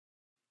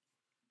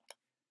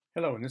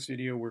Hello, in this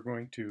video we're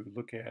going to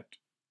look at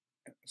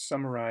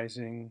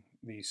summarizing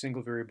the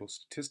single variable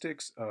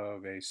statistics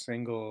of a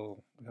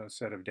single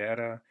set of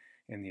data.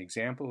 In the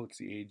example, it's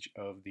the age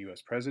of the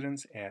US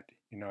presidents at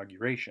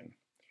inauguration.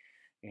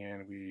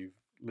 And we've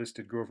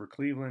listed Grover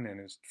Cleveland and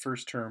his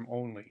first term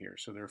only here,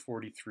 so there are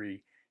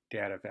 43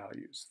 data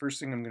values. First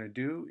thing I'm going to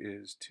do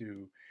is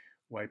to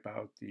wipe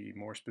out the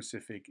more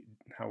specific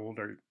how old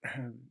are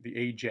the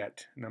age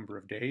at number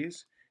of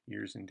days,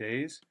 years and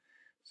days.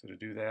 So to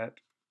do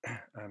that,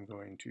 I'm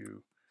going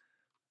to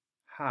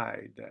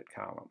hide that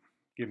column.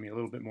 Give me a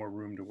little bit more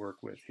room to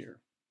work with here.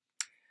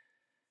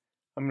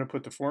 I'm going to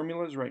put the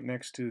formulas right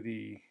next to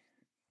the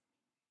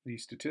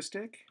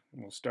statistic.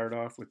 And we'll start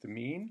off with the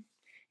mean.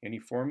 Any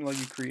formula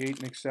you create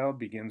in Excel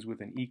begins with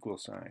an equal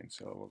sign.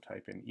 So we'll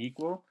type in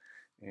equal,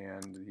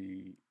 and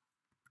the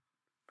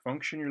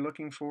function you're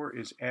looking for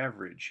is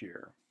average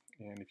here.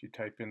 And if you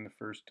type in the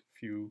first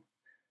few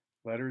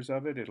letters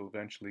of it, it'll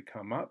eventually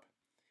come up.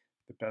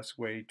 The best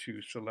way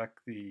to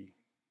select the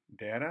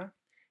data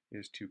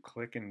is to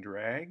click and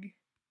drag.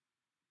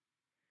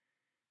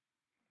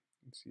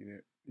 You see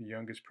that the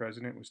youngest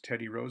president was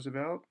Teddy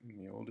Roosevelt, and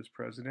the oldest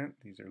president,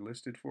 these are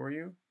listed for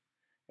you,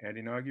 at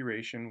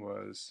inauguration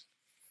was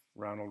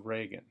Ronald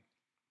Reagan.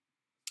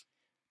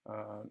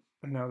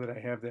 Now that I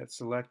have that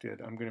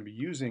selected, I'm going to be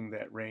using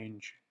that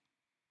range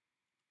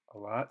a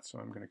lot, so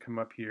I'm going to come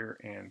up here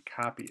and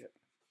copy it.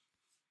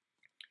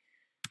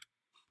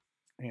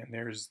 And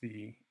there's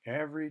the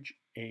average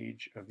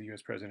age of the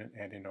US president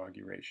at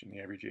inauguration.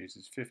 The average age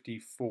is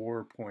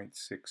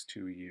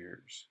 54.62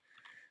 years.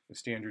 The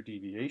standard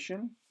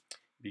deviation,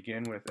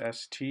 begin with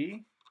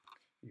ST.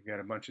 You've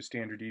got a bunch of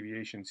standard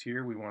deviations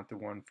here. We want the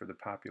one for the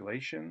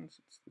population.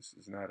 This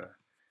is not a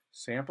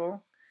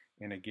sample.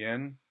 And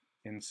again,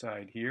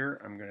 inside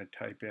here, I'm going to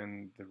type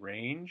in the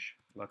range.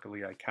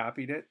 Luckily, I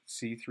copied it,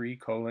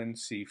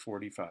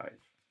 C3:C45.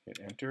 Hit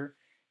enter,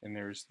 and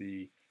there's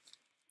the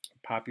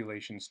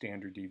population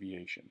standard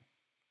deviation.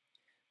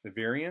 The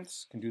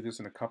variance can do this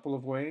in a couple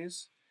of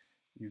ways.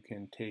 You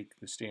can take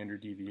the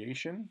standard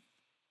deviation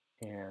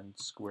and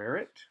square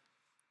it,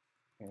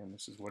 and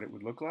this is what it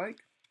would look like.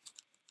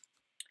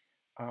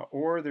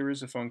 Or there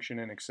is a function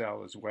in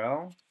Excel as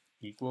well,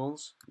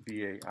 equals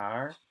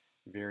VAR,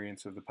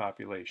 variance of the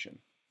population.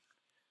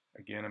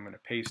 Again, I'm going to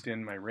paste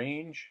in my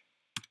range,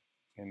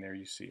 and there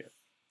you see it.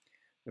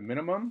 The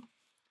minimum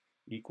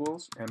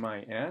equals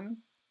MIN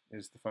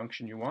is the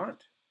function you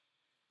want.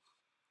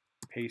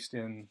 Paste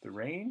in the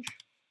range,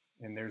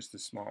 and there's the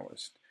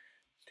smallest.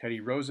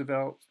 Teddy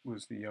Roosevelt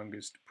was the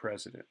youngest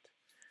president.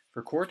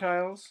 For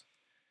quartiles,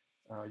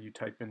 you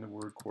type in the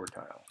word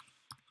quartile.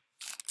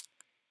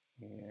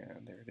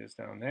 And there it is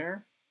down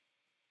there.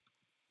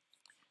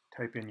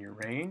 Type in your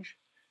range,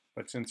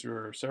 but since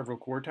there are several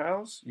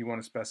quartiles, you want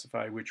to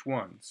specify which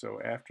one.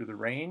 So after the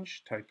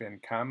range, type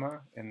in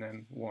comma and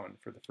then 1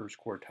 for the first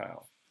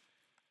quartile.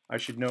 I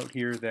should note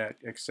here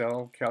that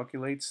Excel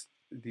calculates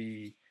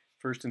the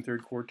first and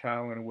third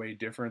quartile in a way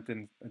different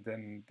than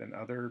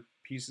other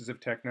pieces of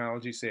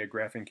technology, say a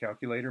graphing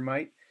calculator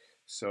might.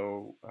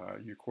 So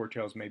your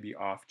quartiles may be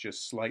off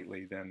just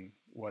slightly than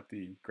what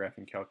the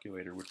graphing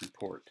calculator would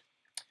report.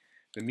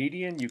 The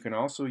median, you can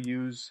also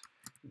use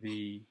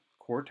the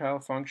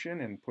quartile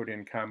function and put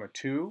in comma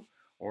 2,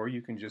 or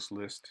you can just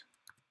list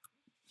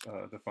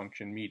the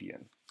function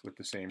median with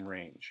the same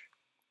range.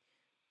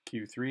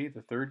 Q3,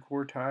 the third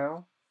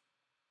quartile.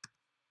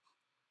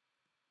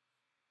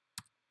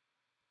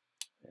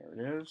 There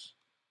it is.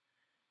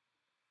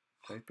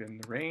 Type in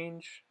the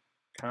range,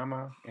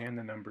 comma, and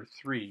the number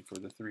 3 for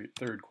the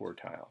third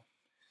quartile.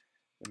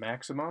 The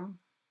maximum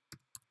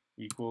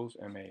equals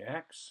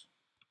MAX.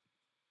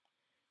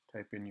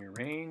 Type in your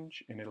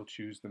range, and it'll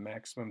choose the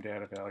maximum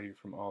data value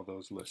from all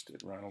those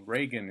listed. Ronald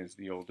Reagan is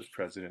the oldest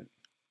president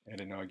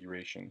at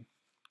inauguration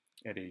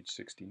at age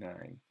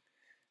 69.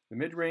 The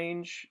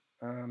mid-range,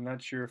 I'm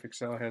not sure if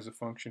Excel has a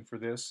function for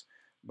this,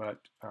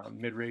 but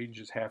mid-range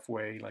is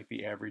halfway, like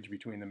the average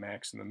between the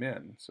max and the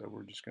min. So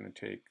we're just going to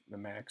take the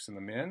max and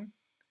the min,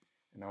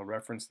 and I'll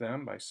reference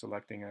them by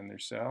selecting on their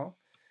cell.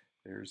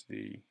 There's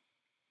the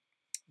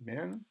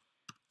min,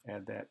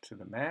 add that to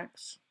the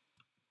max,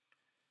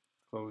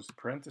 close the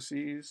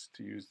parentheses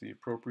to use the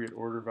appropriate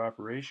order of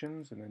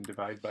operations, and then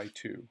divide by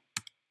 2.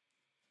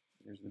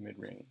 There's the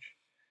mid-range.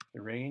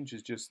 The range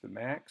is just the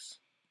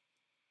max,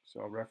 so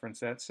I'll reference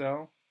that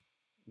cell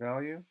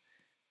value,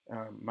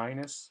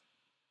 minus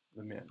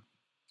the min.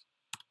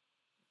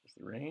 There's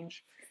the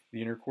range.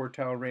 The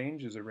interquartile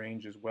range is a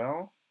range as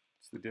well.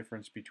 It's the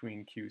difference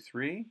between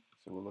Q3,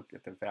 so we'll look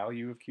at the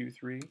value of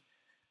Q3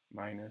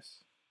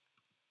 minus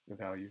the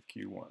value of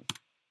Q1.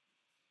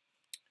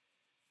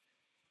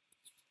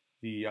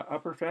 The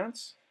upper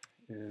fence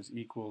is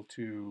equal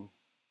to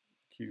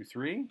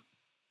Q3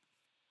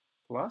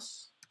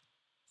 plus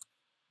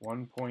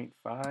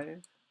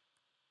 1.5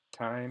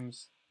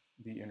 times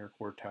the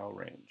interquartile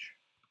range.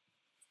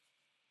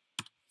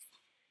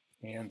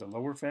 And the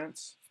lower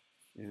fence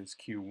is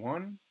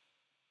Q1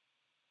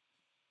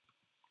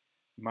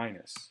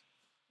 minus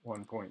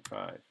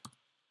 1.5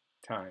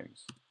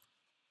 times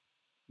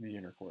the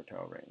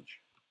interquartile range.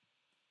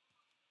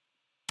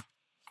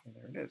 And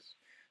there it is.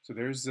 So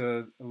there's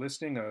a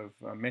listing of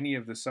many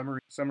of the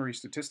summary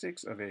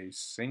statistics of a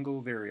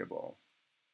single variable.